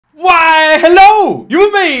Why, hello, you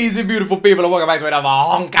amazing, beautiful people, and welcome back to another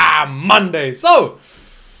Honkai Monday. So,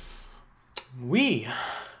 we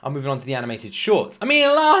are moving on to the animated shorts. I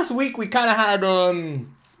mean, last week we kind of had,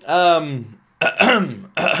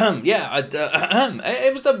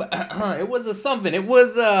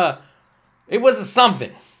 it was a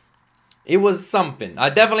something. I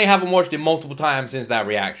definitely haven't watched it multiple times since that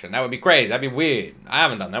reaction. That would be crazy. That'd be weird. I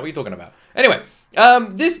haven't done that. What are you talking about? Anyway. I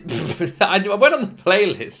went on the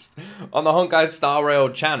playlist on the Honkai Star Rail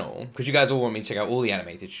channel because you guys all want me to check out all the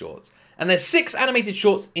animated shorts, and there's 6 animated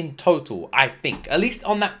shorts in total, I think, at least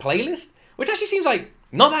on that playlist, which actually seems like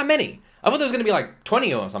not that many. I thought there was going to be like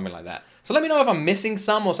 20 or something like that. So let me know if I'm missing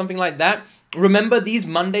some or something like that. Remember, these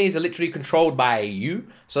Mondays are literally controlled by you.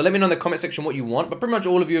 So let me know in the comment section what you want. But pretty much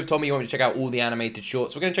all of you have told me you want me to check out all the animated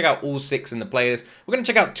shorts. We're going to check out all 6 in the playlist. We're going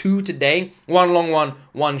to check out 2 today. 1 long one,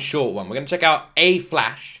 1 short one. We're going to check out A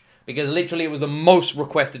Flash, because literally it was the most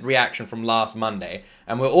requested reaction from last Monday.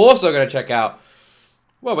 And we're also going to check out,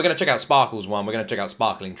 well, we're going to check out Sparkle's one. We're going to check out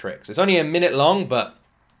Sparkling Tricks. It's only a minute long, but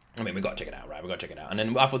I mean, we got to check it out, right? We got to check it out. And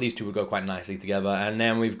then I thought these 2 would go quite nicely together. And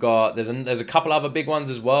then we've got, there's a couple other big ones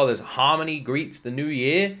as well. There's Harmony Greets the New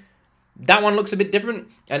Year. That one looks a bit different.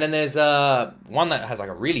 And then there's one that has like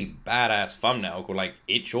a really badass thumbnail called like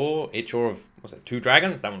Itch of, what's it, 2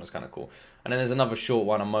 Dragons? That one was kind of cool. And then there's another short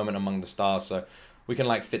one, A Moment Among the Stars. So we can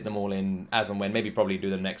like fit them all in as and when. Maybe probably do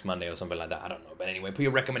them next Monday or something like that. I don't know. But anyway, put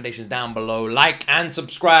your recommendations down below. Like and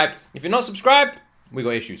subscribe. If you're not subscribed, we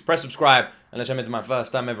got issues. Press subscribe, and let's jump into my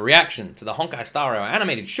first time ever reaction to the Honkai Star Rail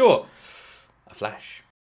Animated short, A Flash.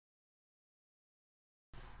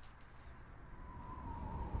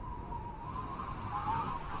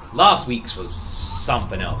 Last week's was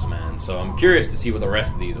something else, man. So I'm curious to see what the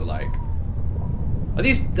rest of these are like. Are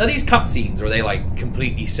these cutscenes, or are they like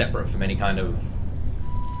completely separate from any kind of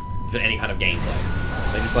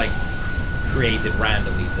gameplay? They just like created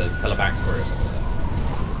randomly to tell a backstory or something like that.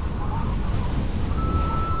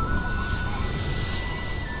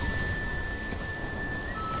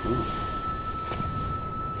 Ooh.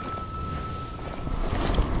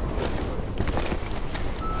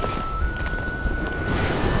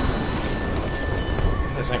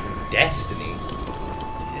 It's like something from Destiny.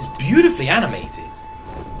 It's beautifully animated.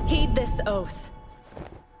 Heed this oath.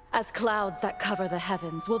 As clouds that cover the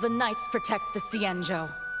heavens, will the knights protect the Xianzhou.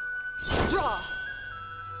 Draw.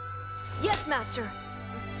 Yes, master.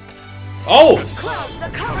 Oh! As clouds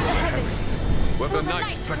that cover the heavens, will the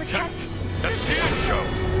knights protect the Xianzhou.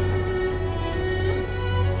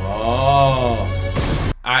 Oh.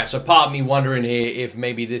 Alright, so part of me wondering here if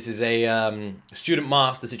maybe this is a student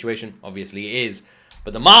master situation. Obviously it is.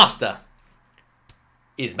 But the master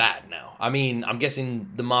is bad now. I mean, I'm guessing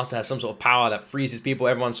the master has some sort of power that freezes people.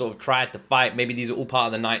 Everyone sort of tried to fight. Maybe these are all part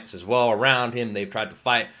of the knights as well around him. They've tried to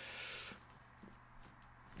fight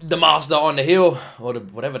the master on the hill, or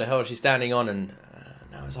whatever the hell she's standing on, and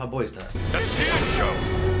now it's our boy's turn. The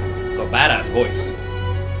Xianzhou. Got a badass voice.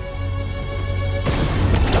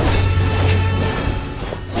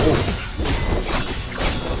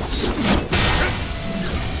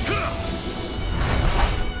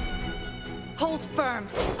 Hold firm.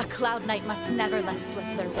 A cloud knight must never let slip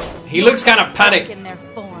their will. He looks kind of panicked. In their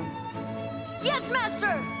form. yes, master.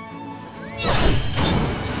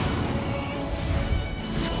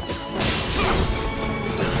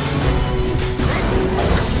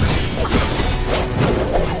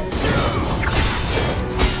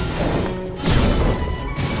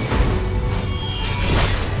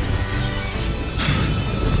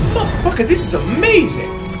 Motherfucker, this is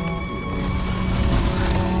amazing.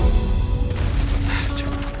 Master.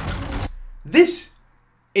 This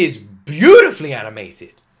is beautifully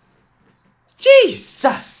animated.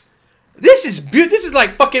 Jesus, this is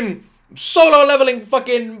like fucking solo leveling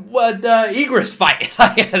fucking Egress fight.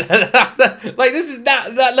 Like this is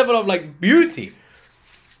that level of like beauty.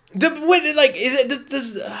 Does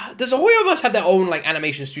Hoyoverse have their own like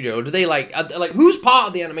animation studio, or do they like who's part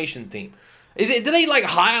of the animation team? Do they like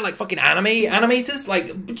hire like fucking animators?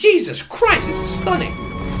 Like Jesus Christ, this is stunning.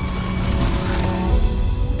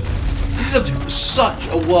 This is such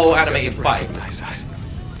a well animated fight.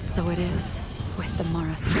 So it is with the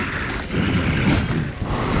Mara strike.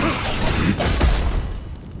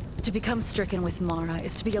 To become stricken with Mara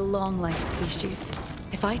is to be a long life species.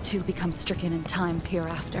 If I too become stricken in times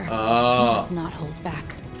hereafter, I must not hold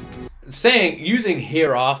back. Using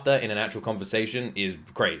hereafter in an actual conversation is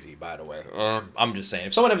crazy, by the way. I'm just saying,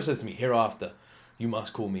 if someone ever says to me, hereafter, you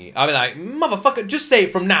must call me, I'll be like, motherfucker, just say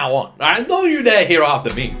it from now on. Alright? Don't you dare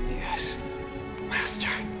hereafter me. Yes, master.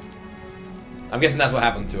 I'm guessing that's what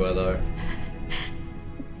happened to her, though.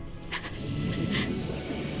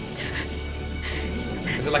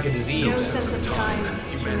 Is it like a disease? No sense of time,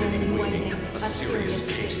 humanity waiting, a serious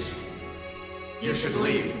case. You should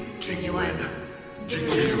leave, Genuine.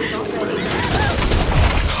 Genuine already.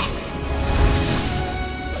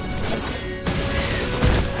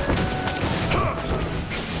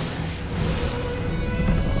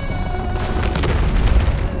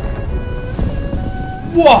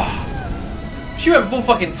 Whoa! She went full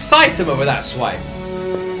fucking Saitama with that swipe.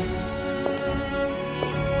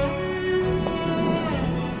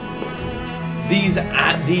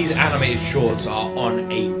 These animated shorts are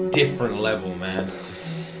on a different level, man.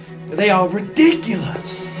 They are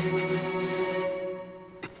ridiculous.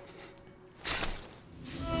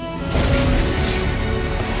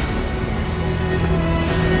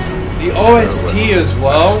 The OST as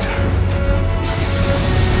well.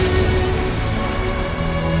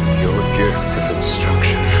 Your gift of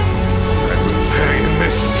instruction. I will pay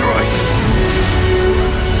this strike.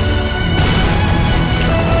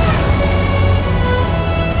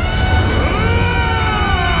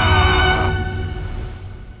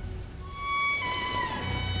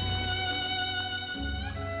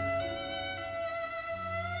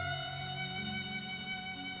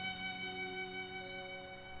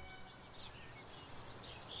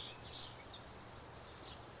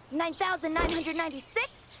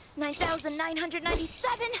 9,996,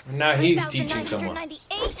 9,997. Now he's teaching someone.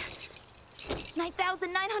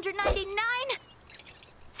 9,999,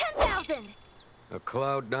 10,000. A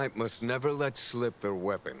Cloud Knight must never let slip their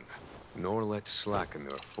weapon, nor let slacken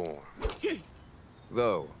their form.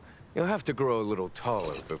 Though, you'll have to grow a little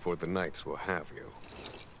taller before the Knights will have you.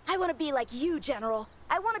 I want to be like you, General.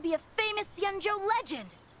 I want to be a famous Yunjo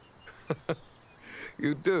legend.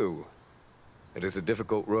 You do. It is a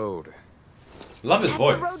difficult road. Love his That's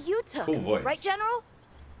voice. the road you took, Cool voice. right, General?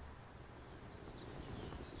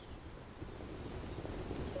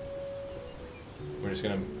 We're just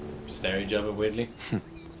gonna stare at each other weirdly.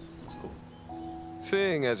 That's cool.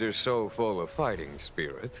 Seeing as you're so full of fighting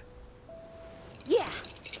spirit. Yeah.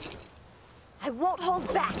 I won't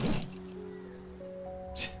hold back.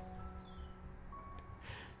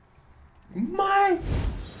 My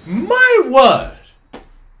word!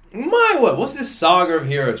 My word! What's this Saga of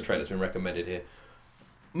Heroes trailer that's been recommended here?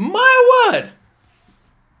 My word!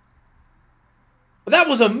 That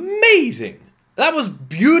was amazing! That was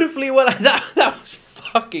beautifully well... That was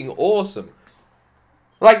fucking awesome.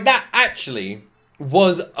 Like, that actually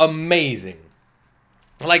was amazing.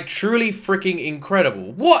 Like, truly freaking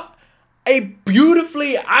incredible. What a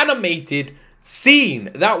beautifully animated scene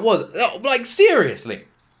that was. Like, seriously.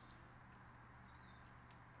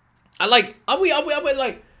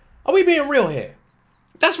 Are we being real here?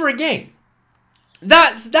 That's for a game.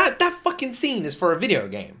 That fucking scene is for a video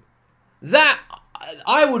game. That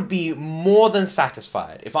I would be more than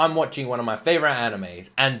satisfied if I'm watching one of my favorite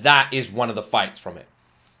animes and that is one of the fights from it.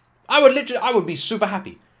 I would be super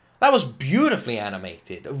happy. That was beautifully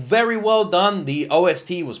animated. Very well done. The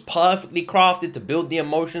OST was perfectly crafted to build the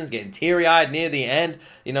emotions, getting teary-eyed near the end.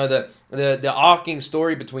 You know, the arcing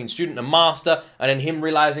story between student and master, and then him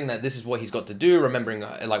realizing that this is what he's got to do, remembering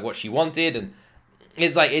like what she wanted, and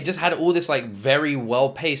it's like it just had all this like very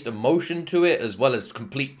well-paced emotion to it, as well as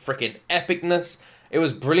complete freaking epicness. It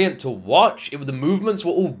was brilliant to watch. The movements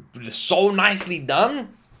were all so nicely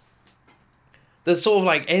done. The sort of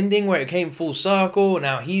like ending where it came full circle.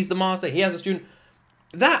 Now he's the master. He has a student.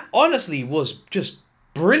 That honestly was just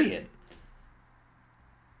brilliant.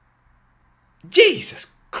 Jesus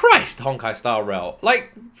Christ, Honkai Star Rail.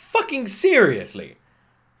 Like, fucking seriously.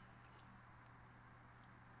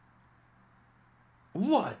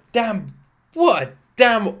 What a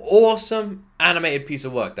damn awesome animated piece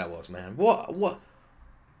of work that was, man. What?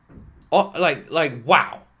 Oh, like,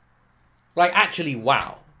 wow. Like, actually,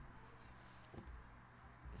 wow.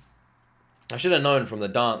 I should have known from the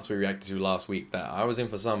dance we reacted to last week that I was in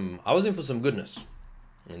for some goodness.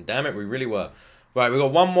 And damn it, we really were. Right, we've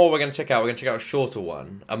got one more we're going to check out. We're going to check out a shorter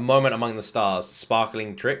one. A Moment Among the Stars,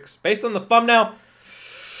 Sparkling Tricks. Based on the thumbnail,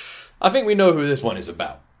 I think we know who this one is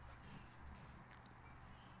about.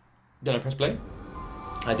 Did I press play?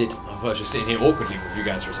 I did. I was just sitting here awkwardly with you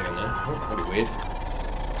guys for a second there. Oh, that'd be weird.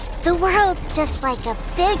 The world's just like a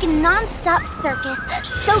big non-stop circus,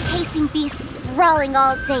 showcasing beasts brawling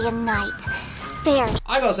all day and night. There's...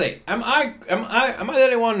 I gotta say, am I the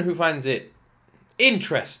only one who finds it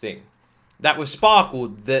interesting that with Sparkle,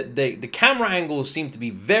 the camera angles seem to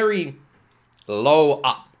be very low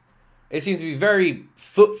up. It seems to be very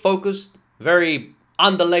foot focused, very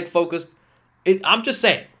underleg focused. I'm just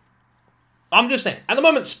saying. At the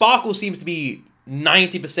moment, Sparkle seems to be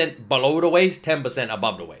 90% below the waist, 10%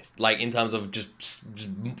 above the waist. Like, in terms of just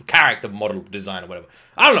character model design or whatever.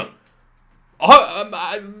 I don't know.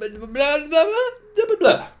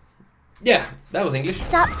 Yeah, that was English.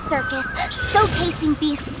 Stop circus, showcasing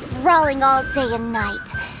beasts brawling all day and night.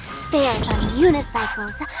 Bears on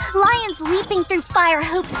unicycles, lions leaping through fire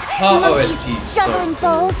hoops, monkeys OST's juggling so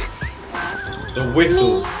cool. bowls. The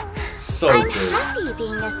whistle, Me, so I'm good. happy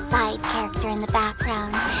being a side character in the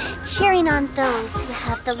background, cheering on those who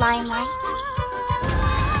have the limelight.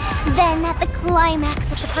 Then at the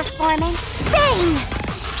climax of the performance, bang!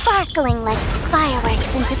 Sparkling like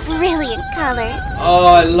fireworks into brilliant colors. Oh,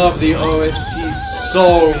 I love the OST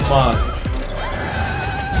so much.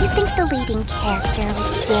 You think the leading character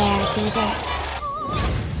would dare do this?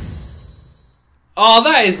 Oh,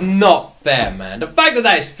 that is not fair, man. The fact that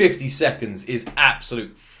that is 50 seconds is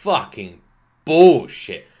absolute fucking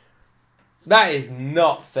bullshit. That is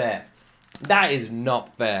not fair. That is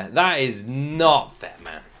not fair. That is not fair,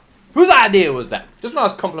 man. Whose idea was that? Just when I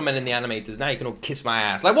was complimenting the animators, now you can all kiss my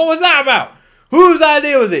ass. Like, what was that about? Whose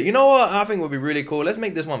idea was it? You know what? I think it would be really cool. Let's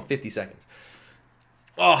make this one 50 seconds.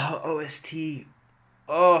 Oh, her OST.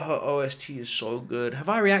 Oh, her OST is so good. Have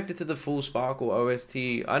I reacted to the full Sparkle OST?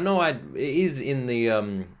 I know it is in the,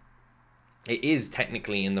 it is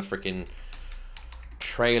technically in the freaking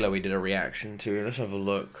trailer we did a reaction to. Let's have a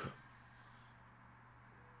look.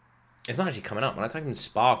 It's not actually coming up. When I type in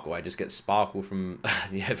Sparkle, I just get Sparkle from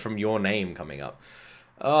yeah, from your name coming up.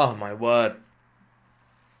 Oh my word.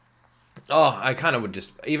 Oh, I kind of would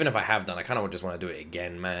just, even if I have done, I kind of would just want to do it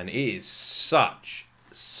again, man. It is such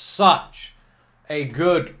a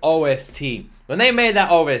good OST. When they made that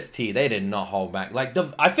OST, they did not hold back. Like,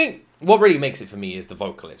 I think what really makes it for me is the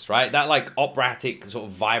vocalist, right? That like operatic sort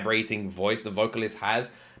of vibrating voice the vocalist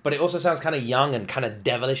has. But it also sounds kind of young and kind of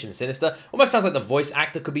devilish and sinister. Almost sounds like the voice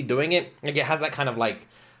actor could be doing it. Like it has that kind of like,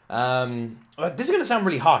 this is going to sound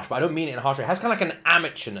really harsh, but I don't mean it in a harsh way. It has kind of like an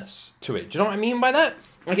amateurness to it. Do you know what I mean by that?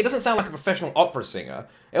 Like it doesn't sound like a professional opera singer.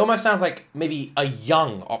 It almost sounds like maybe a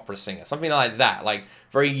young opera singer. Something like that. Like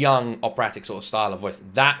very young operatic sort of style of voice.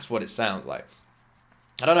 That's what it sounds like.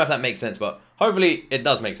 I don't know if that makes sense, but hopefully it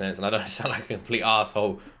does make sense. And I don't sound like a complete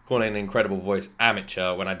asshole calling an incredible voice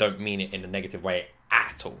amateur when I don't mean it in a negative way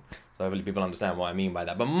at all. So hopefully people understand what I mean by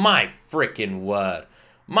that. But my freaking word.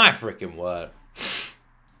 My freaking word.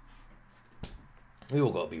 We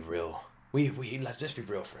all gotta be real. Let's just be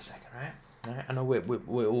real for a second, right? Right? I know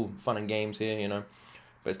we're all fun and games here, you know.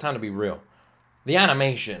 But it's time to be real. The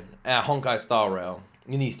animation at Honkai Star Rail,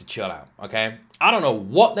 it needs to chill out, okay? I don't know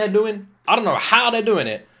what they're doing. I don't know how they're doing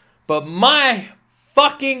it. But my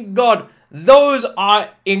fucking god, those are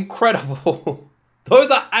incredible. Those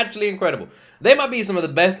are actually incredible. They might be some of the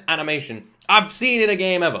best animation I've seen in a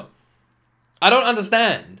game ever. I don't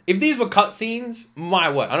understand. If these were cutscenes, my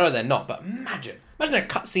word. I know they're not, but imagine a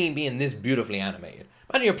cutscene being this beautifully animated.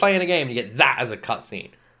 Imagine you're playing a game and you get that as a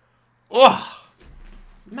cutscene. Oh,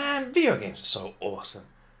 man, video games are so awesome.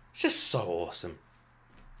 It's just so awesome.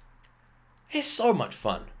 It's so much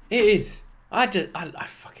fun. It is. I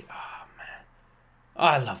fucking, oh man.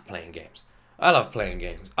 I love playing games. I love playing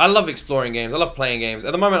games. I love exploring games. I love playing games.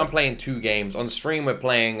 At the moment, I'm playing 2 games. On stream, we're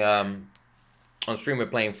playing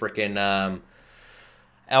freaking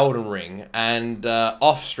Elden Ring, and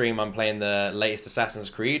off stream, I'm playing the latest Assassin's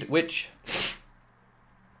Creed, which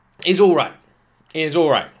is all right. It is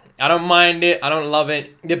all right. I don't mind it. I don't love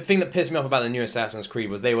it. The thing that pissed me off about the new Assassin's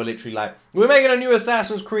Creed was they were literally like, "We're making a new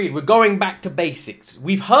Assassin's Creed. We're going back to basics.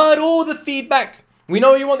 We've heard all the feedback. We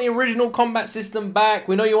know you want the original combat system back.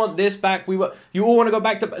 We know you want this back. You all want to go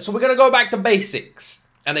back to... So we're going to go back to basics."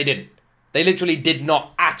 And they didn't. They literally did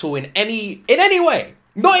not at all in any way.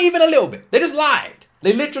 Not even a little bit. They just lied.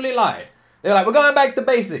 They literally lied. They're like, "We're going back to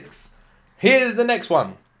basics. Here's the next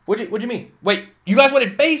one." What do you mean? Wait, you guys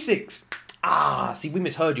wanted basics? Ah, see, we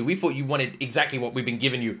misheard you. We thought you wanted exactly what we've been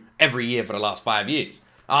giving you every year for the last 5 years.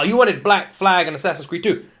 You wanted Black Flag and Assassin's Creed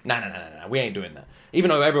 2. Nah. We ain't doing that. Even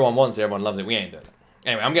though everyone wants it, everyone loves it, we ain't doing that.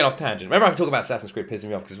 Anyway, I'm getting off tangent. Whenever I talk about Assassin's Creed, it pisses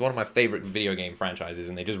me off because it's one of my favorite video game franchises,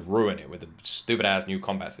 and they just ruin it with the stupid-ass new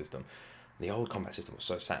combat system. The old combat system was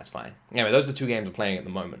so satisfying. Anyway, those are the 2 games I'm playing at the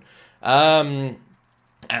moment. I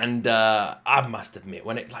must admit,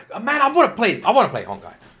 when it, like, man, I want to play Honkai. I want to play Honkai,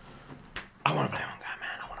 man. I want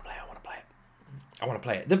to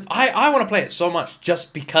play it. I want to play it so much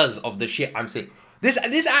just because of the shit I'm seeing.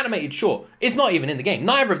 This animated short is not even in the game.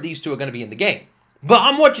 Neither of these 2 are going to be in the game. But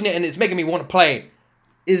I'm watching it and it's making me want to play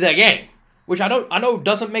the game, which I know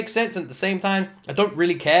doesn't make sense, and at the same time, I don't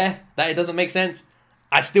really care that it doesn't make sense.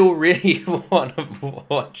 I still really want to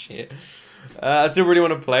watch it. I still really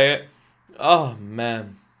want to play it. Oh,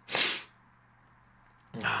 man.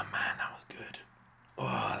 Oh, man, that was good.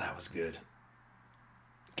 Oh, that was good.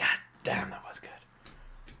 God Damn, that was good.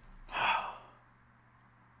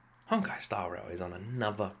 Honkai Star Rail is on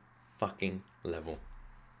another fucking level.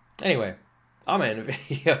 Anyway, I'm in a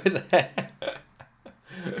video there.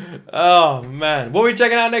 Oh man, what are we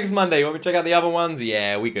checking out next Monday? Want me to check out the other ones?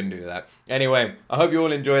 Yeah, we can do that. Anyway, I hope you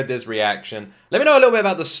all enjoyed this reaction. Let me know a little bit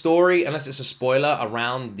about the story, unless it's a spoiler,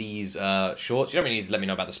 around these shorts. You don't really need to let me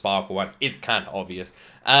know about the Sparkle one. It's kind of obvious.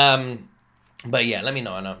 But yeah, let me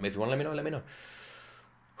know. If you want to let me know, let me know.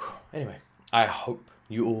 Anyway, I hope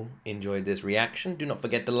you all enjoyed this reaction. Do not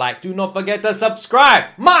forget to like. Do not forget to subscribe.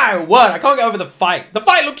 My word, I can't get over the fight. The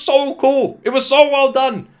fight looked so cool. It was so well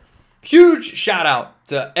done. Huge shout out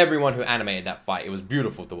to everyone who animated that fight. It was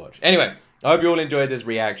beautiful to watch. Anyway, I hope you all enjoyed this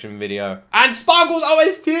reaction video. And Sparkle's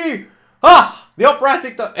OST! The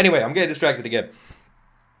operatic... Anyway, I'm getting distracted again.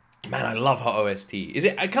 Man, I love her OST.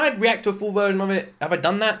 Can I react to a full version of it? Have I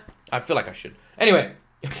done that? I feel like I should. Anyway,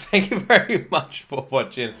 thank you very much for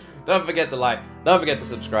watching. Don't forget to like. Don't forget to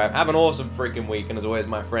subscribe. Have an awesome freaking week. And as always,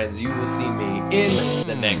 my friends, you will see me in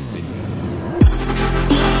the next video.